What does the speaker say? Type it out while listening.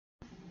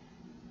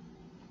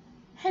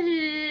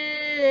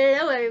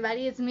Hello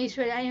everybody, it's me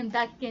Shreddy. I am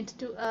back again to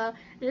do a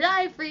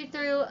live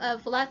read-through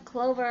of Black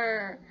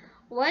Clover.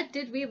 What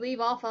did we leave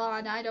off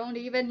on? I don't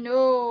even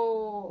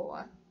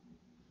know.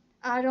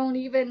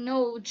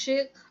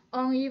 Chick. I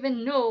don't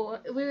even know.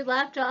 We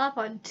left off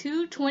on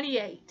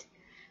 228.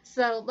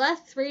 So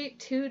let's read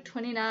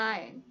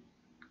 229.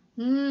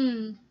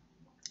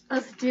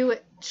 Let's do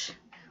it.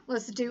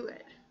 Let's do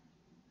it.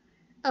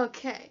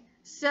 Okay,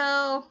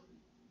 so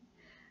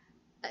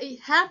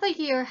half a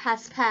year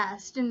has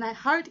passed in the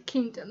Heart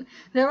Kingdom,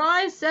 their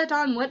eyes set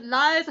on what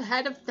lies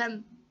ahead of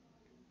them.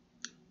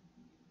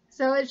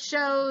 So it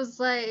shows,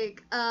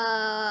 like,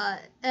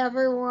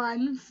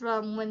 everyone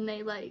from when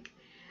they, like,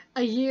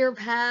 a year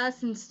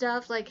passed and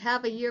stuff, like,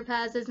 half a year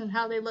passes and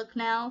how they look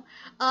now.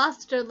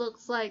 Asta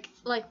looks like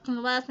from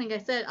the last thing I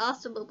said,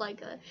 Asta looked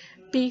like a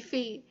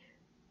beefy,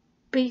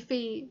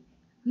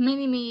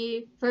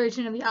 mini-me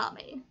version of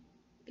Yami.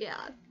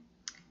 Yeah.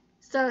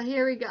 So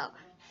here we go.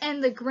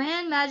 And the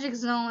Grand Magic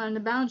Zone on the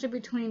boundary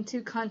between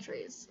two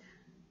countries.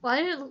 Why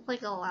did it look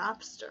like a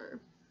lobster?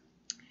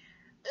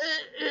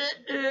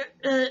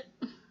 I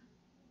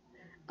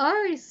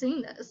already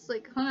seen this.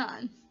 Like, hold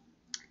on.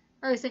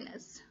 I already seen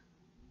this.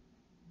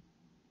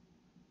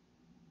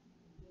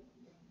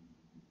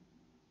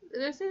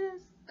 Did I see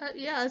this?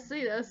 Yeah, I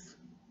see this.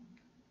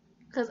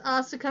 Because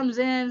Asta comes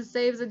in,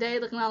 saves the day,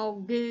 looking all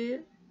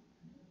good.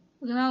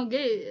 Looking all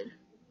good.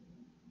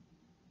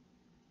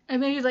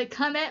 And then he's like,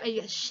 come at me,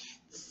 you shits.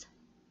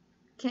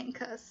 Can't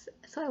cuss,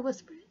 so I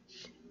whispered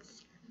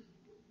shits.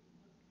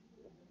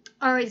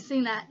 Already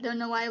seen that. Don't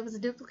know why it was a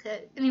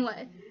duplicate.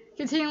 Anyway,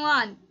 continue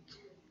on.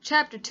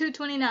 Chapter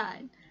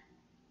 229.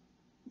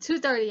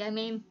 230, I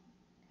mean.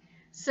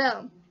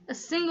 So, a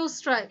single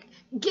strike.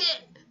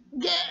 Get!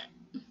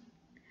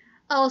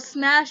 I'll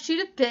smash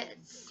you to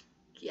bits.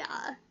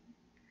 Yeah.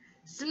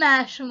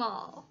 Smash them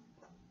all.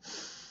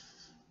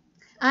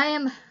 I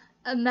am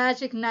a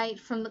magic knight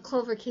from the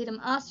Clover Kingdom,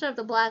 Asta of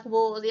the Black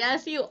Wolves.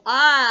 Yes, you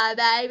are,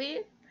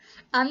 baby.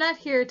 I'm not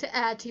here to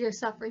add to your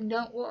suffering.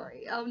 Don't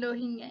worry. Oh, no,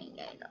 he ain't.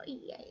 No,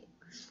 he ain't.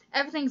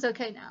 Everything's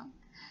okay now.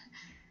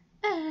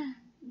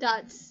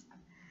 Dots.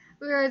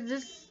 We are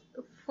this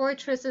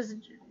fortress's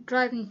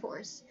driving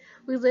force.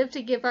 We live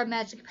to give our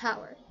magic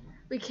power.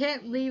 We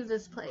can't leave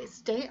this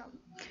place. Damn.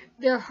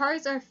 Their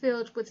hearts are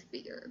filled with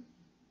fear.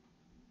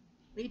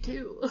 Me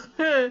too.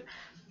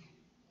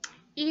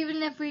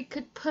 Even if we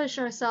could push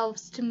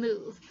ourselves to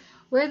move,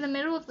 we're in the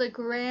middle of the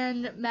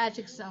Grand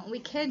Magic Zone. We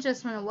can't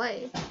just run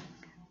away.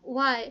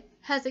 Why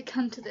has it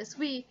come to this?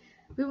 We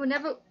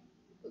never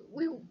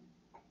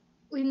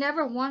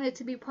wanted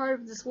to be part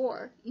of this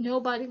war.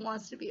 Nobody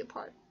wants to be a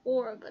part of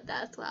war, but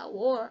that's how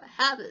war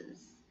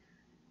happens.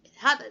 It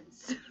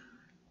happens.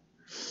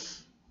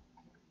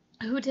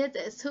 Who did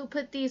this? Who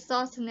put these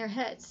thoughts in their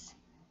heads?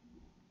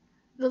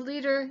 The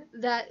leader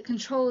that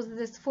controls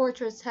this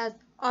fortress has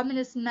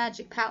ominous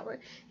magic power.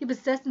 He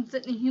possesses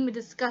an inhuman,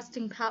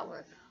 disgusting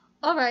power.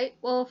 Alright,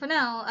 well, for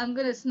now, I'm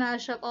gonna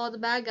smash up all the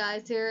bad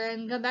guys here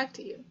and come back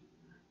to you.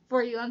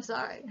 For you, I'm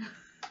sorry.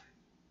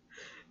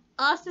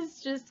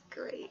 Austin's just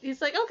great. He's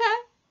like, okay,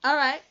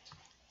 alright.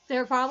 Is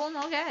there a problem?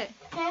 Okay.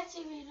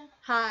 Nancy Rita.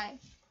 Hi.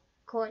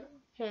 Courtney.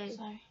 Hey.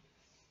 Sorry.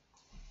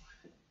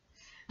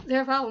 Is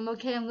there a problem?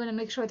 Okay, I'm gonna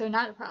make sure they're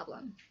not a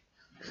problem.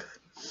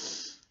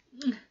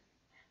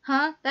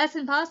 Huh? That's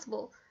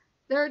impossible.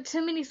 There are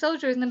too many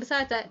soldiers, and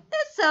besides that,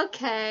 it's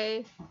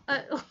okay.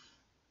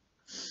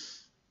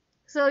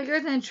 So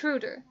you're the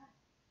intruder.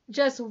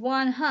 Just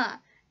one, huh?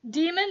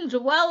 Demon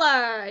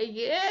Dweller!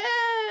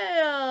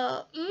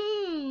 Yeah!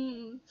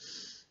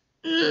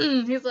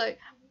 He's like,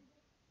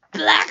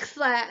 Black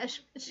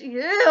Slash!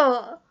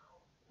 Yeah!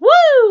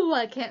 Woo!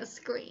 I can't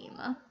scream.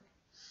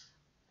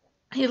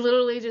 He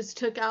literally just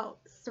took out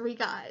 3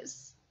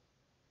 guys.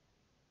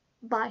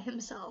 By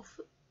himself.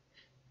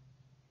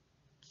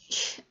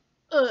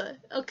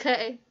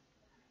 Okay.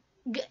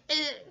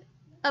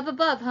 Up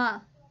above, huh?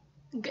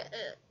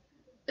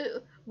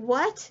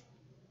 What?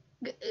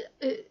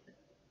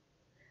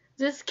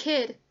 This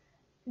kid.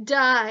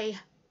 Die.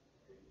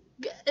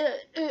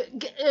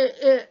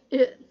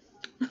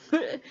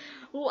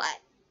 What?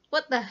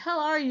 What the hell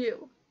are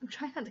you? I'm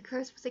trying not to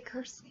curse, but they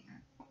curse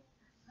here.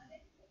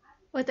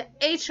 What the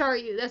H are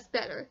you? That's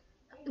better.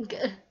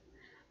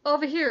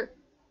 Over here.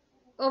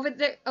 Over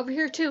there. Over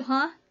here too,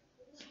 huh?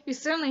 You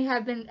certainly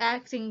have been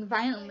acting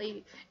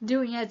violently,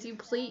 doing as you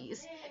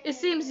please. It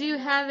seems you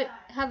have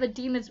a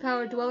demon's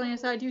power dwelling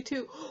inside you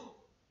too.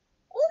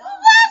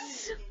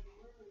 What?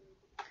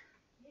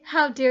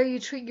 How dare you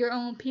treat your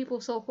own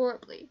people so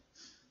horribly?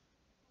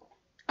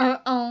 Our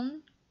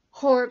own?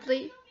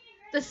 Horribly?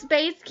 The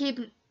Space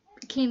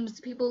Kingdom's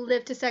people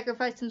live to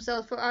sacrifice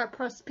themselves for our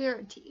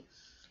prosperity.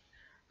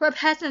 We're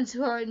peasants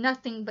who are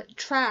nothing but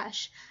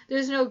trash.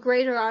 There's no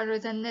greater honor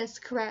than this,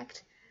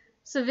 correct?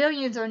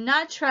 Civilians are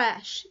not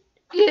trash.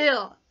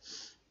 Yeah.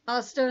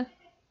 Asta.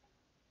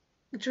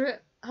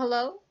 Drip.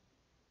 Hello?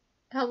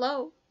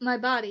 Hello? My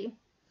body.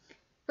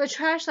 For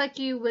trash like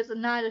you with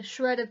not a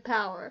shred of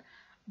power,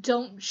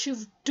 don't you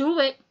do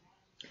it.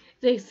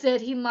 They said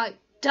he might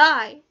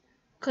die.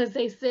 Because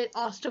they said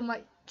Asta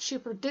might, she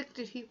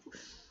predicted he.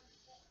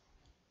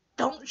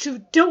 Don't you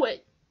do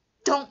it!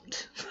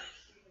 Don't!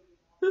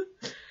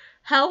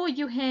 How will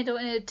you handle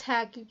an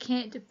attack you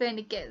can't defend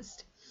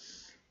against?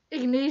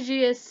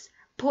 Igneous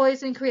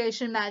poison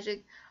creation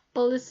magic,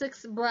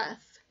 ballistics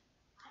breath.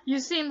 You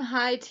seem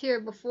high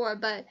tier before,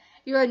 but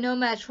you are no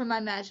match for my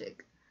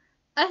magic.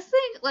 I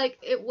think, like,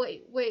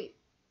 wait.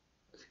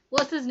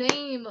 What's his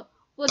name?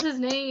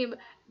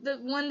 The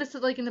one that's,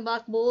 like, in the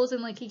black bowls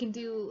and, like, he can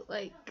do,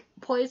 like,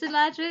 poison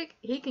magic?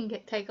 He can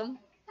take them.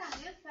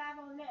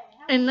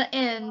 In the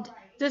end,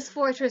 this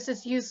fortress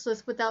is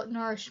useless without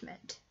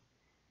nourishment.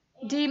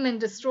 Demon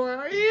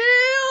destroyer.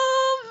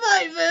 Yeah,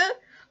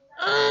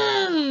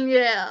 baby.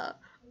 Yeah.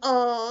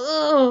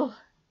 Oh.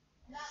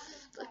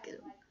 Look at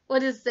him.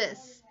 What is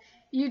this?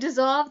 You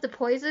dissolve the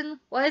poison?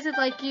 Why is it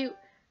like you?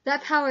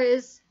 That power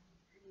is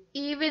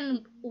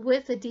even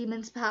with a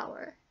demon's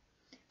power.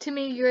 To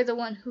me, you're the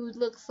one who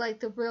looks like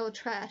the real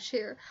trash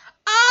here.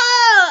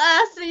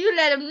 Oh, Asta, you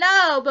let him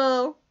know,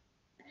 boo.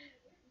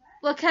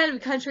 What kind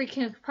of country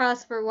can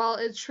prosper while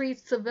it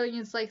treats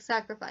civilians like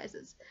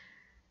sacrifices?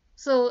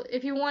 So,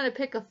 if you want to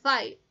pick a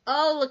fight,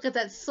 oh, look at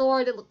that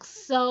sword. It looks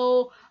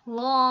so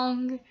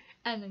long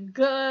and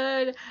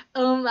good.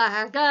 Oh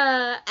my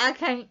god. I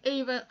can't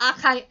even.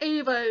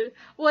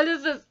 What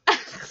is this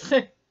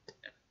accent?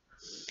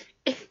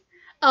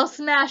 I'll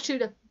smash you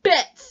to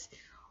bits.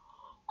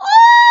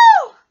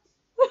 Oh!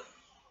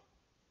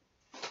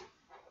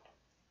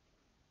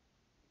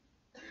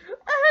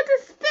 I had to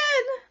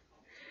spin.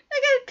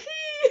 I gotta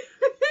pee.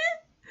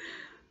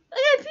 I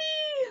gotta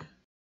pee.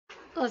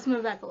 Let's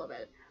move back a little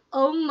bit.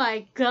 Oh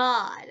my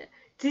god.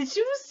 Did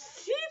you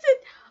see the...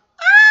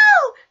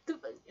 Ow!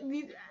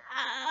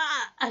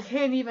 I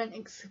can't even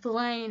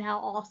explain how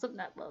awesome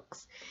that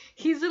looks.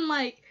 He's in,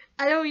 like,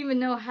 I don't even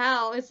know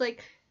how. It's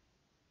like,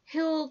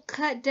 he'll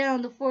cut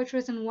down the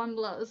fortress in one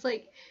blow. It's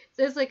like,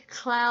 there's like a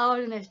cloud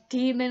and a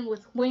demon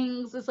with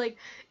wings. It's like,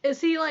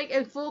 is he like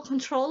in full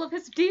control of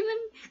his demon?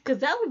 Because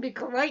that would be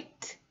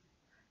great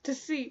to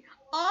see.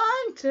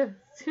 On to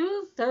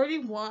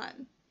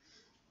 231.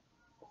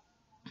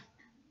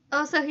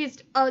 Oh, so he's,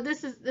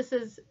 this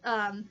is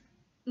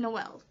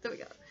Noelle. There we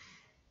go.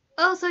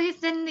 Oh, so he's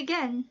done it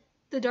again.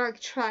 The Dark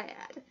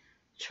Triad.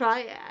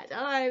 Triad.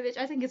 Oh,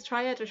 I think it's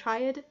Triad or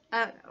Triad.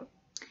 I don't know.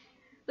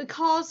 The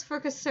cause for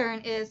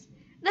concern is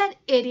that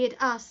idiot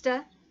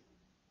Asta.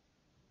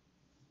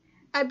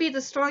 I beat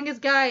the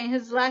strongest guy and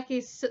his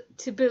lackeys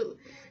to boot.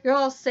 You're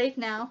all safe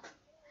now.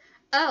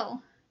 Oh.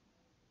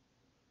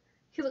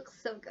 He looks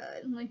so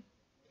good. Like,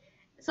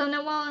 so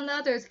Noelle and the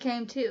others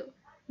came too.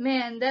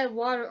 Man, that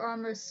water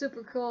armor is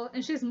super cool.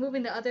 And she's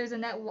moving the others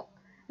in that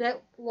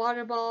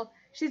water ball.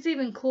 She's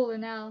even cooler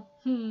now.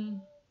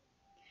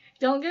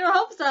 Don't get her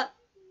hopes up.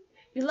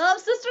 You love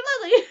Sister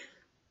Lily.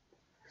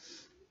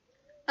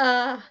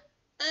 I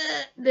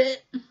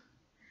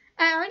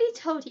already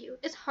told you,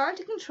 it's hard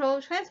to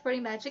control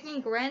transporting magic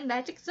in grand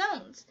magic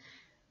zones.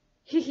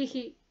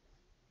 Hehehe.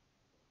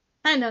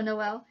 I know,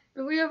 Noelle,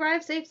 but we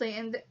arrived safely,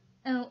 and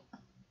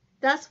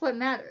that's what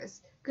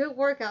matters. Good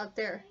work out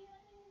there.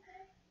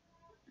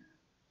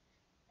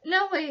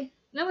 No way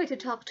to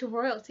talk to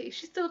royalty.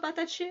 She's still about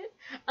that shit?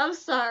 I'm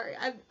sorry,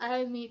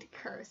 I mean to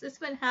curse. It's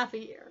been half a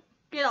year.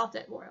 Get off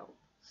that royal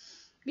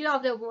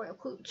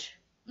cooch.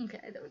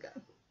 Okay, there we go.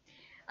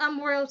 I'm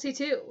royalty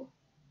too.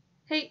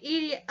 Hey,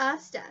 idiot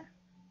Asta.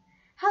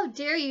 How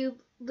dare you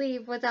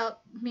leave without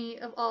me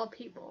of all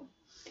people?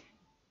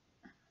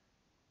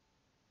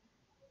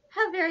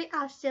 How very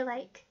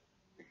Asta-like.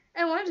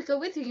 I wanted to go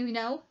with you, you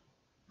know.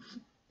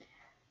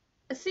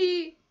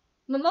 See,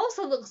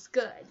 Mimosa looks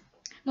good.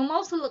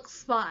 Mimosa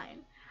looks fine.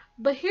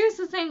 But here's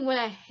the thing what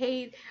I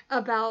hate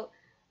about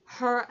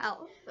her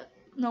outfit.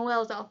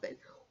 Noelle's outfit.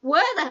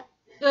 Where the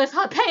is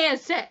her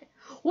pants at?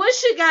 What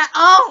she got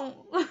on?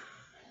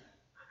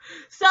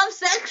 Stop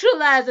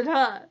sexualizing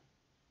her.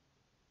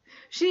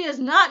 She is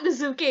not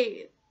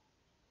Mizuki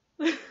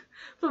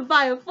from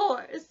Fire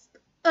Force.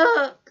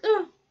 I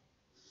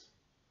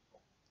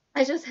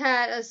just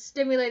had a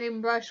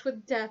stimulating brush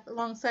with death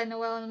alongside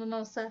Noelle and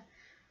Mimosa.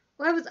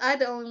 Why was I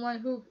the only one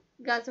who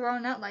got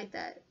thrown out like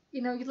that?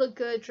 You know, you look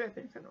good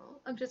dripping from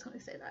all. I'm just going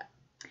to say that.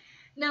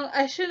 No,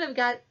 I shouldn't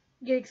have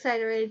get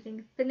excited or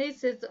anything.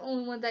 Venice is the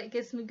only one that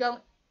gets me going.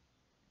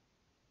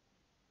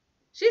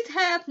 She's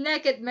half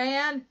naked,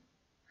 man.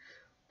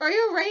 Are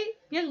you alright,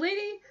 young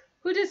lady?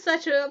 Who did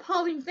such an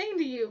appalling thing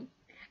to you?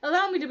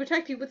 Allow me to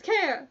protect you with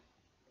care.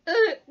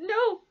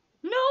 No,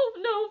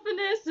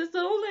 Venice is the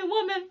only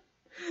woman.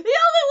 The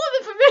only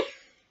woman for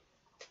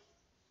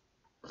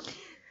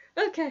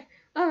me. Okay,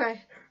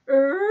 alright.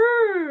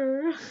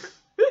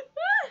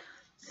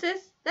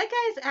 Sis, that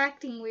guy's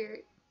acting weird.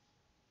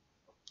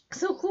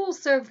 So cool,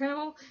 Sir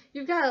Criminal.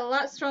 You've got a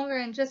lot stronger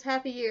in just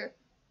half a year.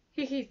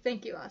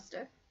 Thank you,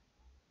 Asta.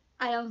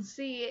 I don't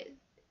see it.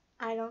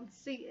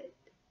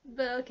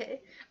 But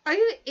okay. Are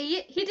you an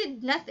idiot? He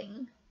did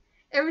nothing.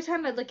 Every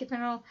time I look at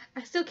Fenrir,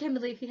 I still can't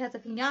believe he has a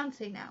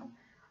fiancé now.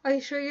 Are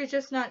you sure you're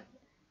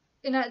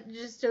not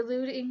just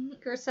deluding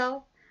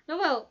yourself?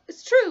 Noel,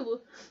 it's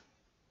true.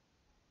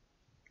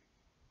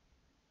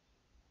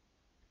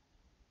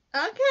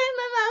 Okay,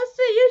 Mama,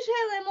 see you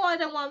telling more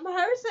than one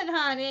person,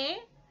 honey.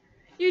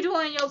 You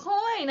doing your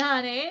coin,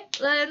 honey.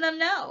 Letting them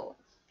know.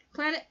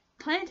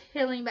 Plant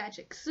healing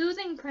magic.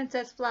 Soothing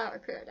princess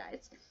flower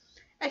paradise.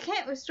 I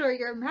can't restore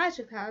your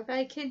magic power, but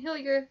I can heal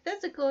your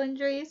physical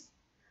injuries.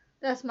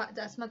 That's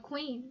my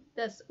queen.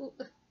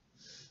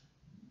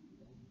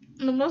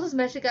 Mimosa's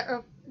magic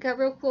got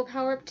real cool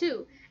power up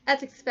too,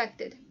 as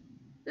expected.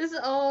 This is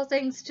all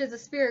thanks to the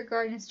spirit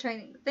guardian's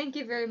training. Thank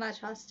you very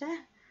much, Hosta.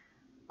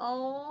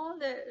 Oh,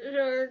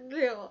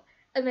 they're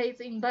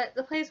amazing. But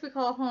the place we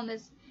call home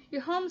is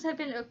your homes have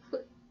been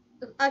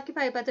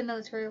occupied by the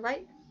military,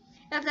 right?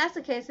 If that's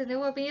the case, then there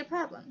will be a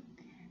problem.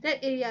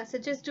 That idiot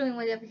is just doing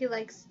whatever he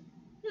likes.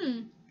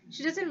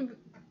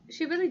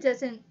 She really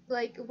doesn't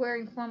like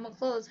wearing formal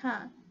clothes,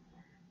 huh?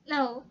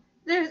 No,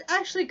 there's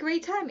actually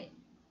great timing.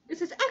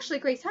 This is actually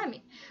great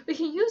timing. We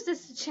can use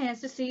this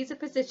chance to seize the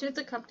positions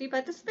accompanied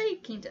by the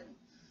Spade Kingdom.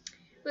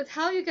 With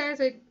how you guys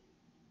are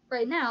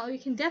right now, you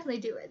can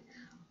definitely do it.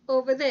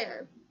 Over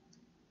there.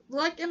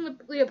 Luck and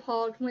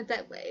Leopold went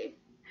that way.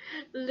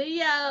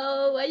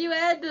 Leo, what you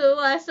at, boo?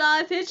 I saw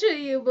a picture of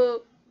you,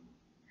 boo.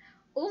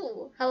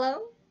 Ooh,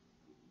 hello?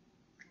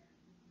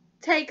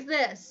 Take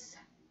this.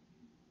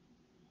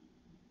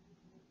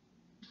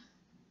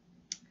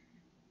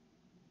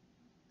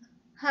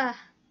 Ha,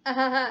 ha,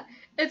 ha, ha.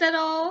 Is that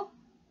all?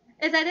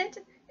 Is that it?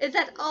 Is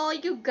that all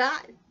you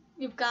got?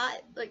 You've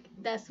got? Like,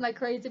 that's my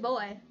crazy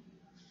boy.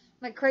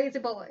 My crazy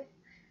boy.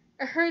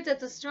 I heard that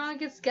the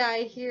strongest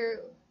guy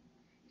here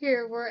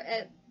were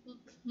at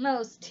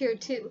most tier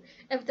 2.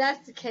 If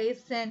that's the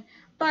case, then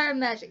fire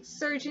magic,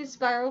 surging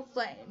spiral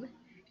flame.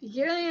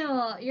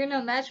 You're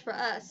no match for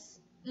us.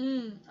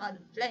 On the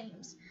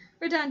flames.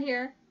 We're done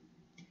here.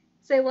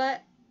 Say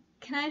what?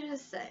 Can I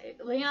just say,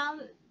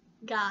 Leon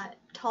got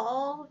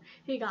tall,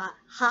 he got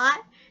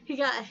hot, he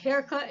got a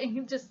haircut, and he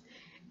just,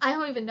 I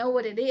don't even know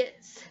what it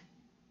is.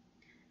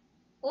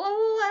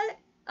 What?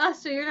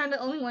 So you're not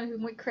the only one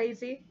who went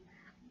crazy.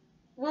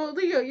 Well,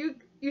 Leo,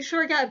 you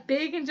sure got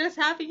big in just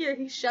half a year.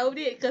 He showed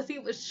it because he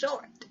was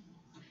short.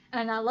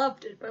 And I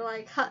loved it. But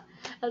like, I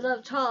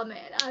love tall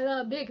man. I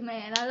love big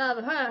man. I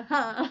love her,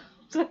 I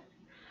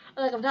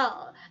like him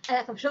tall. I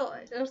like him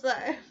short. I'm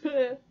sorry.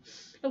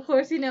 Of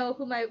course, you know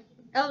who my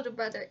elder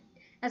brother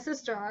and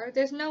sister are.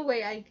 There's no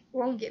way I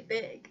won't get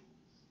big.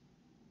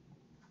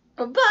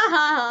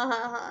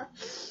 Bah!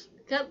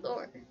 Good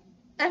lord.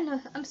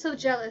 I'm so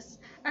jealous.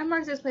 I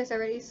marked this place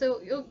already, so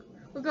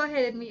we'll go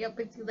ahead and meet up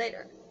with you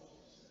later.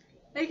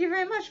 Thank you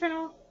very much,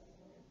 Fennel.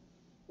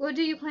 What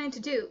do you plan to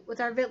do with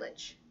our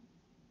village?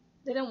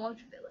 They don't want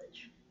your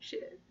village.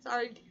 Shit, it's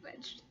already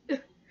damaged.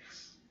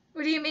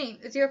 What do you mean?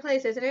 It's your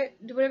place, isn't it?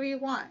 Do whatever you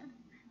want.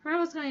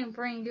 Fennel's going to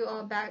bring you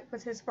all back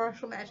with his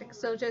partial magic,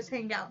 so just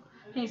hang out.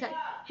 Anytime.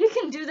 He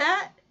can do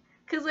that?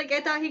 Because, like,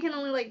 I thought he can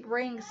only, like,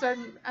 bring a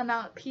certain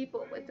amount of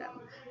people with him.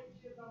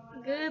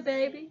 Good,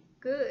 baby.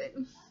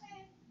 Good.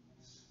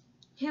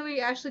 Can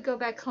we actually go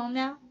back home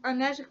now? Our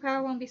magic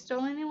power won't be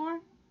stolen anymore?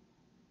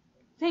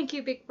 Thank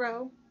you, big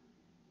bro.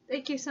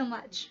 Thank you so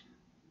much.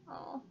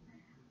 Oh,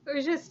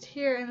 we're just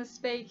here in the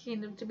Spade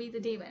Kingdom to beat the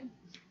demon.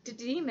 The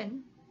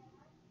demon?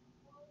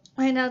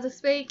 Right now, the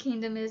Spade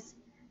Kingdom is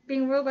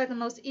being ruled by the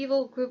most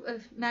evil group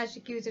of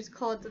magic users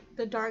called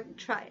the Dark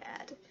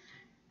Triad.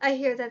 I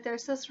hear that they're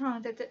so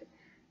strong that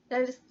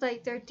it's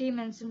like they're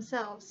demons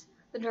themselves.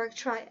 The Dark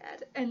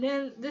Triad. And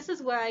then this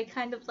is where I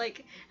kind of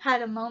like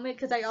had a moment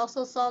because I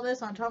also saw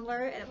this on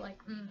Tumblr and I'm like,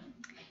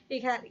 he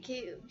kind of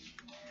cute.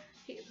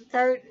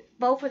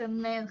 Both of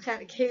them men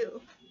kind of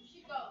cute.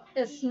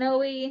 It's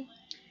snowy.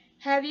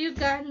 Have you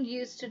gotten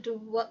used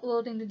to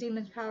wielding the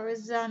demon's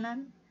powers,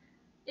 Zanan?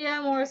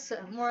 Yeah, more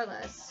or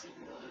less.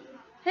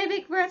 Hey,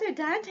 big brother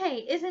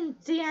Dante,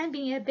 isn't Zion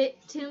being a bit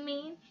too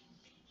mean?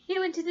 He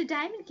went to the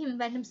Diamond Kingdom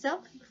by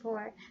himself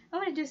before. I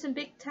want to do some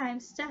big time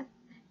stuff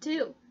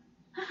too.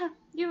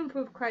 You've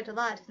improved quite a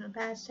lot in the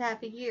past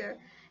half a year.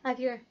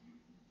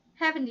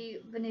 Haven't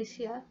you,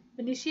 Venetia?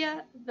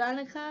 Vanica?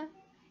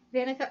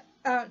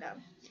 I don't know.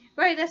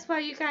 Right, that's why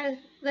you gotta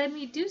let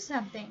me do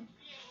something.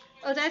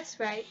 Oh, that's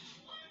right.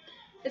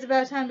 It's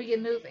about time we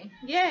get moving.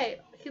 Yay!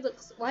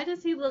 Why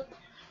does he look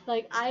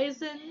like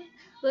Eisen?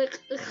 Like,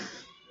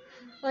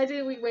 why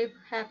did we wait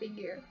for half a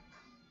year?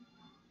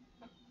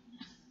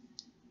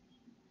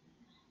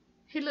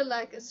 He looked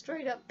like a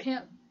straight up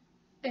pimp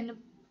and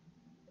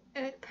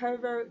a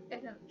pervert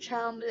and a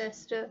child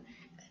molester.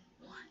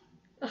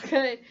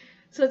 Okay,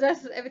 so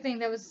that's everything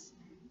that was.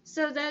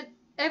 So that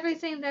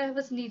everything that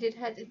was needed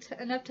had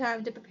enough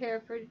time to prepare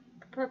for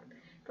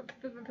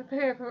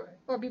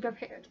or be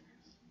prepared.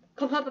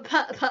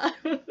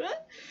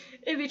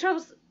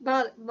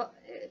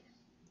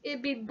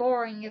 It'd be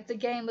boring if the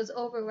game was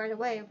over right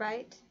away,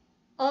 right?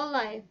 All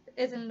life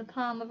is in the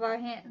palm of our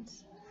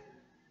hands.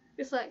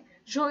 It's like,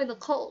 join the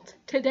cult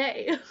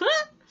today.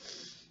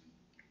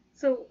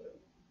 So,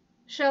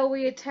 shall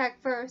we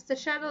attack first? The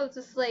shadow of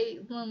the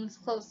slate looms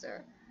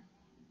closer.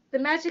 The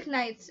magic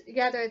knights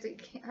gather at the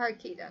Heart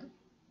Kingdom.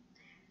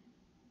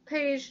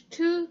 page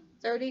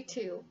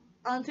 232.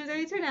 On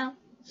 232 now.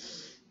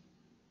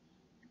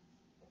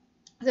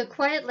 The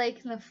quiet lake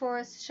in the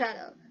forest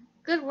shadow.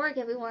 Good work,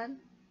 everyone.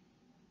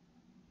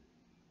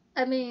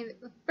 I mean,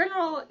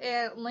 Fenrir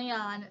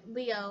and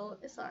Leo,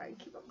 sorry,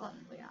 keep on calling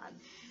him Leon,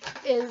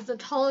 is the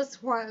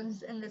tallest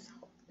ones in this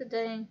whole,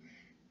 dang,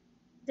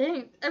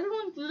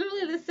 everyone's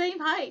literally the same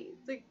height.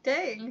 It's like,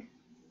 dang.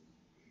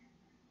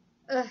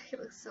 Ugh, he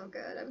looks so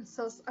good.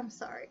 I'm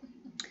sorry.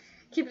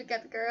 Keep it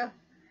together, girl.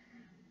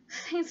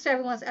 Thanks to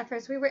everyone's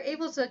efforts, we were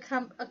able to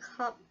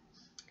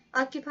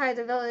occupy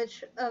the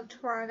village of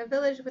Toran, a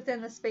village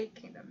within the Spade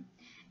Kingdom.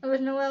 And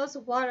with Noel's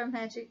water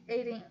magic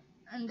aiding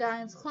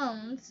Undyne's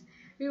clones,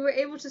 we were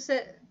able to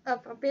set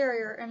up a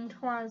barrier in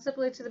Toran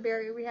similar to the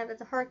barrier we have at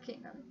the Heart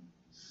Kingdom.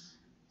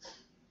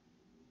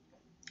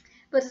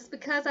 But it's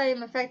because I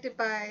am affected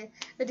by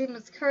the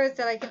demon's curse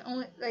that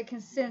I can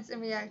sense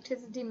and react to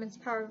the demon's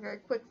power very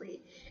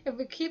quickly. If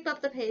we keep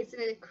up the pace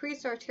and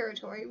increase our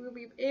territory, we'll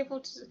be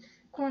able to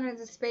corner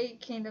the Spade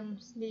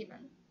Kingdom's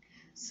demon.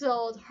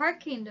 So the Heart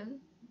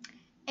Kingdom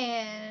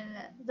and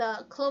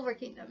the Clover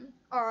Kingdom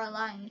are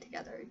aligned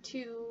together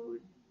to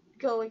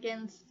go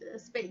against the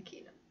Spade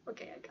Kingdom.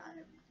 Okay, I got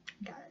it.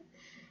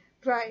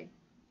 Right.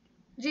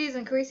 Geez,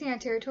 increasing our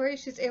territory,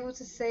 she's able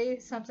to say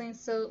something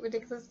so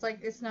ridiculous like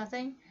it's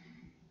nothing.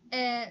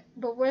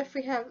 But what if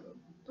we have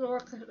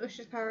Laura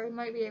Ocean's power? We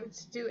might be able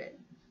to do it.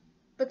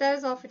 But that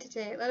is all for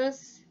today. Let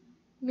us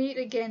meet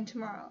again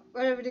tomorrow.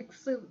 What a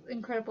ridiculously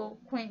incredible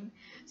queen.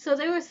 So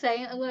they were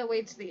saying, I'm going to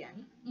wait to the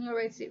end. I'm going to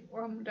wait to see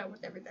where I'm done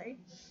with everything.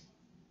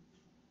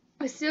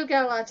 We still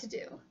got a lot to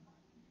do.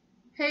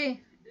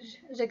 Hey,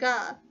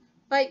 Jaga,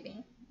 fight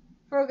me.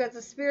 Forga's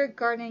a spirit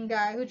gardening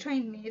guy who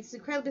trained me. It's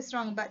incredibly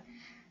strong, but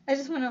I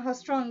just want to know how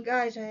strong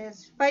Gaija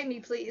is. Fight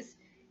me, please.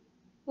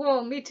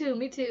 Whoa, me too.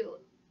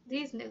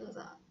 These niggas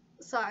are.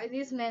 Sorry,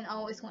 these men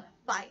always want to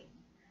fight.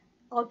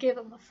 I'll give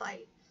them a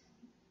fight.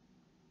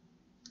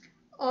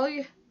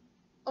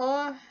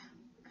 All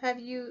have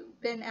you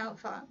been out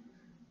for?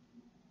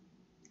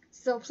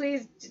 So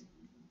please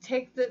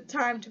take the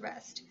time to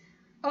rest.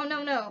 Oh,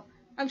 no.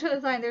 I'm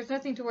totally fine. There's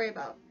nothing to worry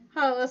about.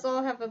 Let's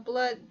all have a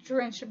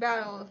blood-drenched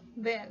battle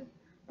then.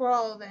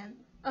 Brawl then.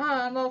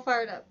 I'm all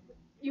fired up.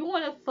 You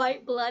want to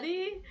fight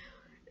bloody?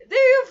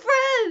 They're your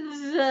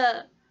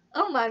friends!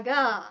 Oh my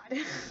god.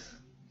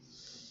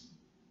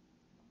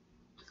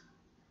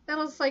 That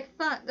looks like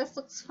fun. This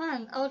looks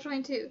fun. I'll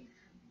join too.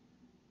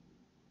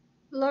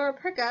 Laura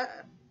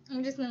Perka.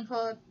 I'm just gonna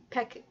call it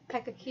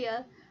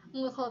Pekakia.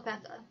 I'm gonna call it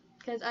Pekka.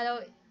 Because I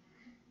don't.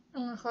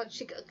 I'm gonna call it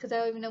Chica. Because I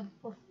don't even know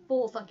her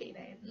full fucking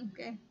name.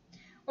 Okay.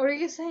 What are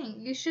you saying?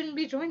 You shouldn't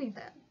be joining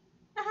them.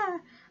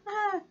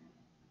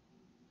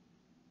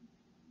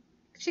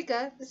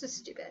 Chica, this is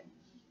stupid.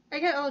 I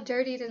got all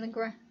dirtied in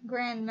the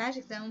Grand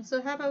Magic Zone,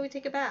 so how about we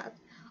take a bath?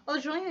 I'll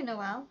join you,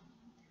 Noelle.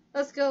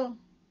 Let's go,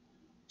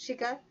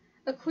 Chica.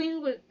 A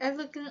queen would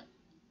elegantly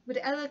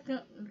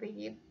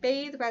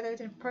bathe rather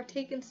than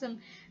partake in some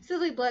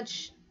silly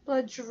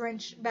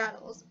blood-drenched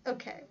battles.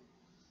 Okay.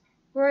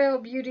 Royal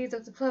beauties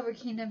of the Clover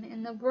Kingdom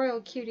and the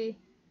royal cutie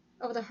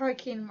of the Heart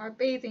Kingdom are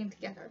bathing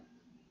together.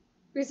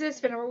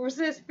 Resist, Venerable,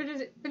 resist.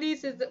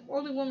 Bernice is the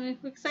only woman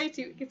who excites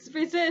you.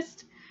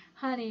 Resist.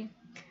 Honey,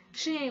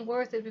 she ain't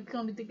worth it if you're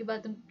gonna be thinking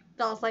about them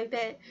dolls like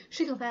that.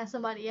 She can find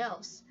somebody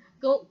else.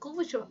 Go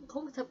with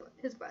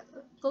his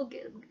brother. Go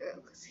get him, girl,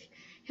 because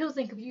he'll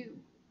think of you.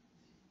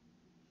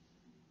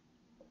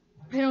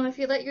 If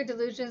you let your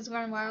delusions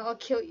run wild, I'll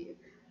kill you.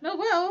 No,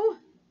 well,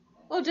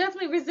 I'll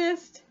definitely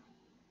resist.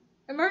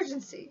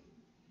 Emergency.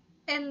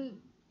 And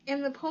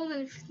in the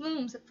Poland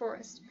Flumes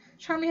forest.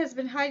 Charmy has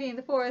been hiding in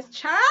the forest.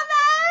 Charmy!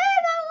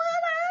 I don't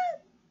want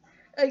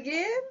it!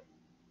 Again?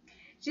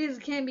 Jesus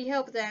can't be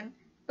helped then.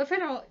 But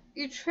Fennel,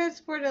 you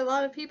transported a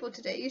lot of people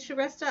today. You should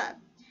rest up.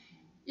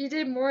 You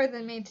did more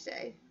than me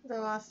today,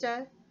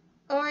 Velosta.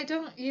 Oh, I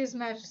don't use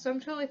magic, so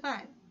I'm totally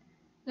fine.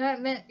 No, I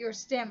meant your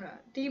stamina.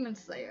 Demon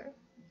Slayer.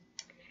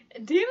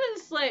 Demon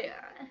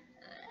Slayer!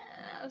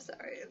 I'm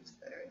sorry.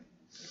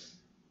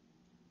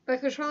 By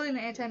controlling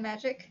the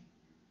anti-magic,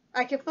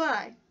 I can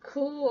fly.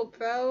 Cool,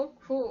 bro.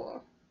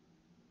 Cool.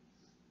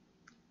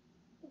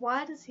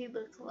 Why does he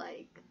look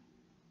like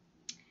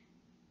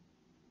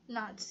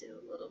Natsu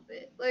a little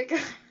bit?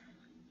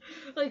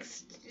 Like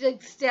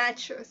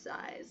stature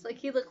size. Like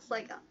he looks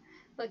like a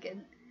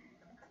fucking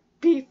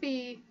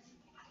beefy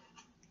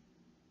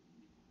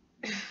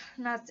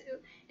Natsu.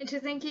 And to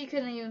think he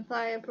couldn't even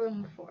fly a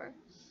broom before.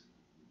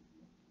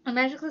 A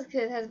magicless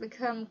kid has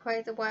become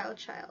quite a wild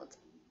child.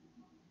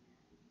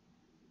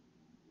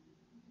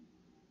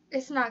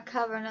 It's not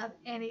covering up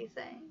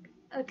anything.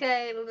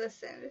 Okay,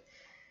 listen.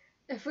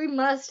 If we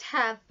must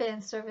have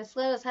fan service,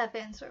 let us have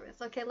fan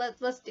service. Okay, let's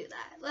do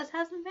that. Let's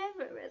have some fan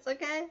service,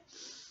 okay?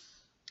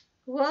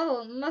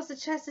 Whoa, most of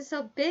the chest is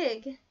so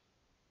big.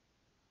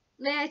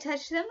 May I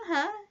touch them,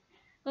 huh?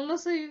 Well,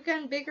 mostly you've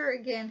gotten bigger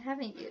again,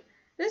 haven't you?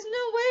 There's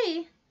no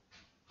way.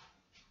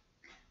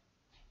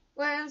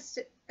 What an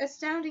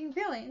astounding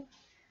feeling.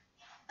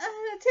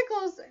 It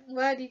tickles.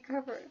 Glad you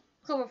cover.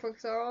 Clover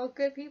folks are all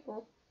good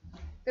people.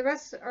 The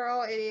rest are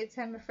all idiots,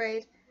 I'm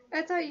afraid.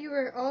 I thought you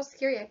were all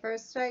scary at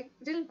first, so I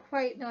didn't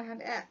quite know how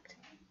to act.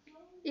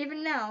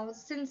 Even now, the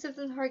citizens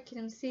of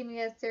Harkinen see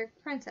me as their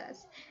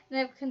princess, and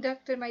I've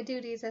conducted my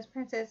duties as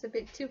princess a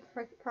bit too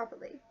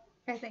properly,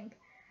 I think.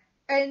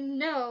 I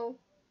know,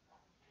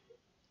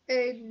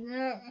 I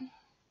know,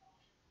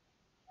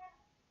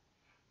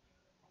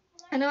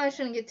 I know I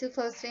shouldn't get too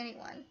close to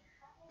anyone,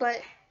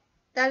 but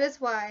that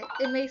is why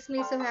it makes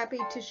me so happy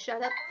to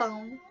shut up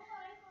phone,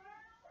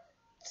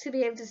 to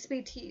be able to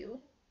speak to you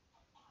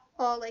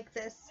all like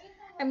this.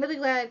 I'm really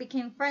glad I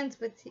became friends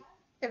with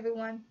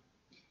everyone.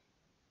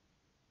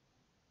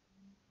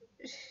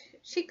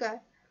 Chica,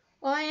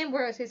 well, I am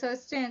royalty, so it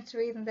stands to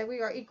reason that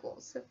we are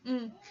equals.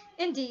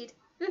 Indeed.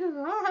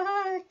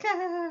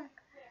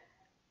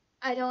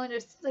 I don't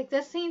understand. Like,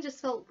 this scene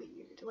just felt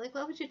weird. Like,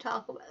 what would you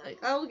talk about?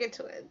 Like, I'll get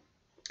to it.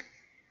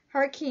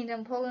 Heart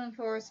Kingdom, Poland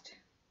Forest.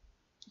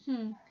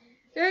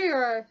 There you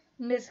are,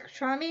 Miss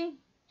Charmy.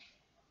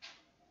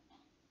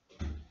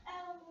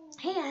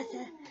 Hey,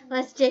 Asa.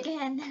 Let's dig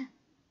in.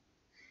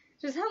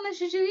 Just how much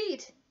did you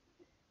eat?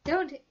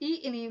 Don't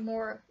eat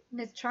anymore,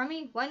 Miss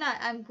Charmy. Why not?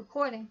 I'm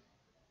recording.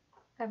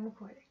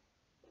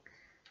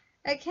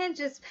 I can't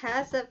just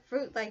pass up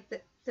fruit like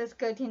this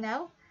good, you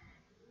know?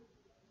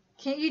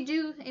 Can't you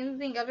do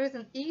anything other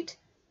than eat?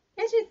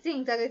 I do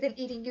things other than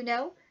eating, you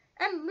know?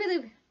 I'm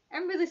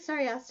really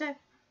sorry, Asta.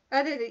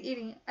 Other than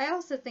eating, I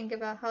also think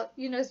about how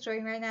Yuno's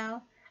doing right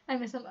now. I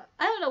miss him.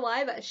 I don't know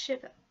why, but I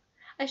ship him.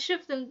 I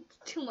ship them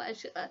too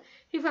much.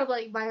 He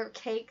probably buy her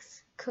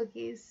cakes,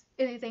 cookies,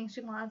 anything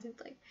she wants.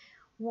 He's like,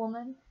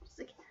 woman. She's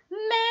like,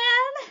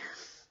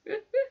 man.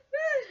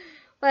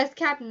 Vice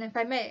Captain, if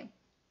I may.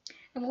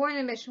 I'm going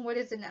on a mission. What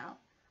is it now?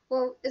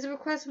 Well, it's a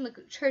request from the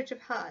Church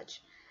of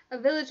Hodge, a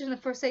village in the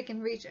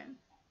Forsaken region.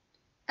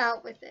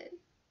 Out with it.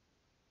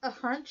 A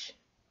hunch?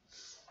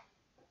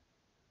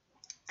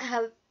 I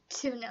have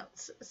 2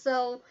 notes.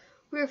 So,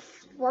 we're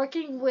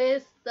working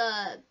with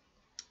the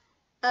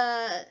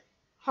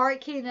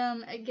Heart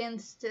Kingdom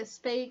against the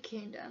Spade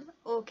Kingdom.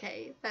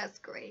 Okay, that's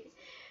great.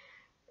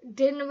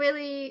 Didn't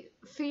really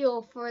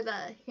feel for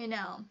the,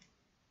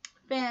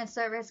 fan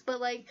service, but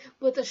like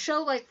with a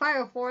show like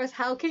Fire Force,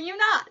 how can you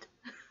not?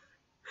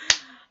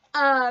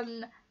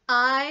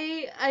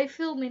 I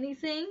feel many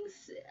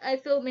things.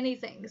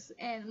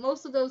 And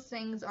most of those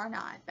things are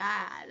not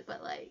bad,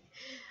 but like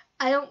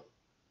I don't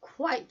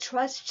quite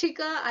trust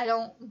Chica. I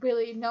don't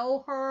really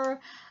know her.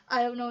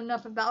 I don't know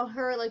enough about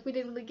her. Like, we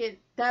didn't really get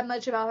that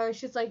much about her.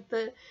 She's like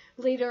the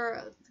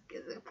leader,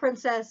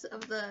 princess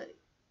of the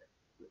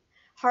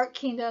Heart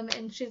Kingdom,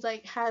 and she's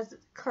like has the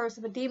curse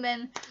of a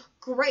demon.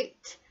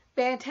 Great.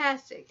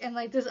 Fantastic. And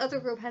like this other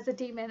group has a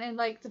demon, and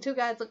like the 2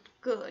 guys looked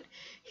good.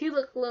 He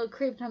looked a little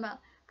creepy. I'm out.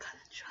 Come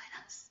and join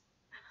us.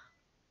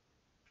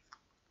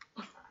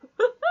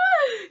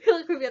 He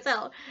looked creepy as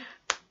hell.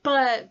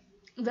 But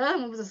the other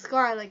one was a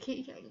scar. Like,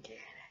 he can't get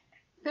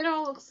it. It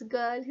all looks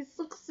good. He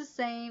looks the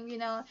same,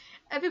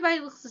 Everybody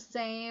looks the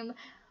same.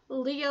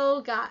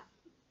 Leo got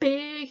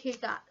big. He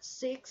got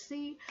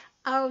sexy.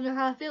 I don't know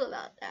how I feel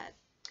about that.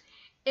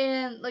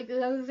 And, like,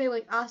 the other thing,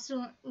 like,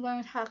 Austin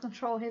learned how to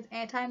control his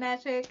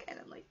anti-magic, and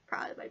I'm, like,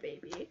 proud of my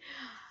baby.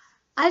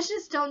 I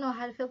just don't know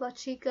how to feel about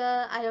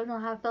Chica. I don't know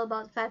how to feel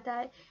about the fact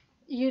that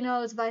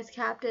is vice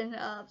captain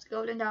of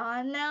Golden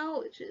Dawn now,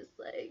 which is,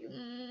 like,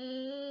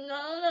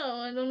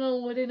 I don't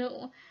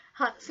know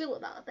how to feel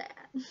about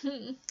that.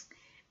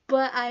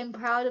 But I'm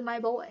proud of my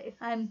boy.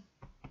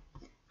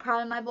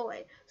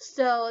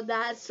 So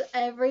that's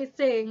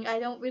everything. I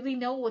don't really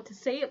know what to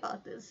say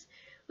about this.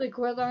 Like,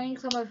 we're learning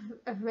some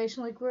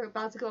information, like, we're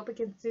about to go up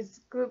against this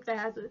group that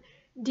has a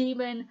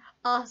demon.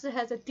 Also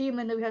has a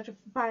demon that we have to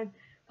find.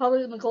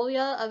 Probably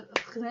Mongolia,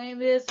 his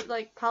name is,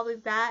 like, probably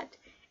that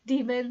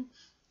demon.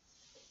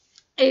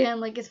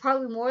 And, like, it's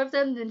probably more of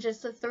them than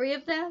just the 3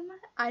 of them.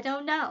 I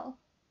don't know.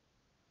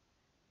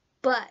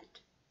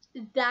 But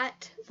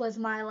that was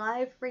my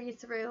live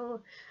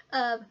read-through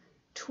of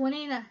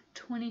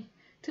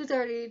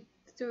 230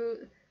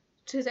 through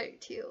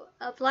 232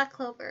 of Black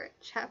Clover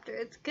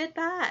chapters.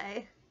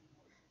 Goodbye.